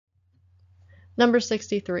Number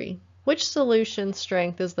 63. Which solution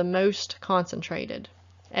strength is the most concentrated?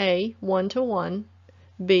 A, 1 to 1,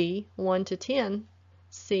 B, 1 to 10,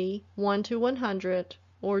 C, 1 to 100,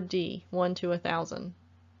 or D, 1 to 1,000?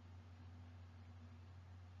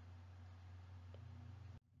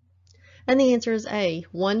 And the answer is A,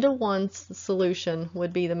 1 to 1 solution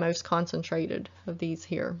would be the most concentrated of these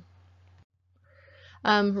here.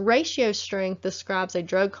 Ratio strength describes a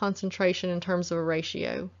drug concentration in terms of a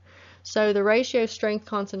ratio. So the ratio strength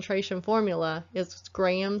concentration formula is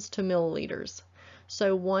grams to milliliters.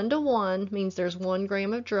 So 1 to 1 means there's 1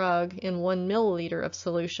 gram of drug in 1 milliliter of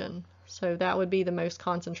solution. So that would be the most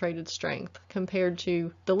concentrated strength, compared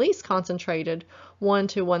to the least concentrated, 1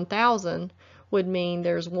 to 1,000, would mean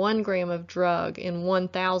there's 1 gram of drug in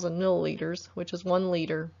 1,000 milliliters, which is 1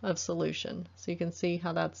 liter of solution. So you can see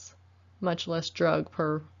how that's much less drug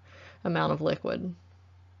per amount of liquid.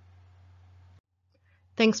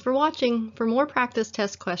 Thanks for watching. For more practice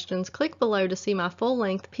test questions, click below to see my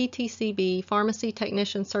full-length PTCB Pharmacy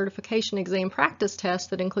Technician Certification Exam practice test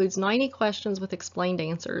that includes 90 questions with explained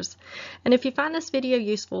answers. And if you find this video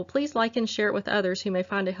useful, please like and share it with others who may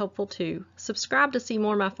find it helpful too. Subscribe to see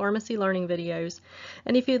more of my pharmacy learning videos.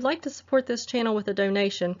 And if you'd like to support this channel with a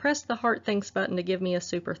donation, press the heart thanks button to give me a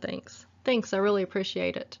super thanks. Thanks, I really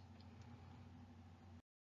appreciate it.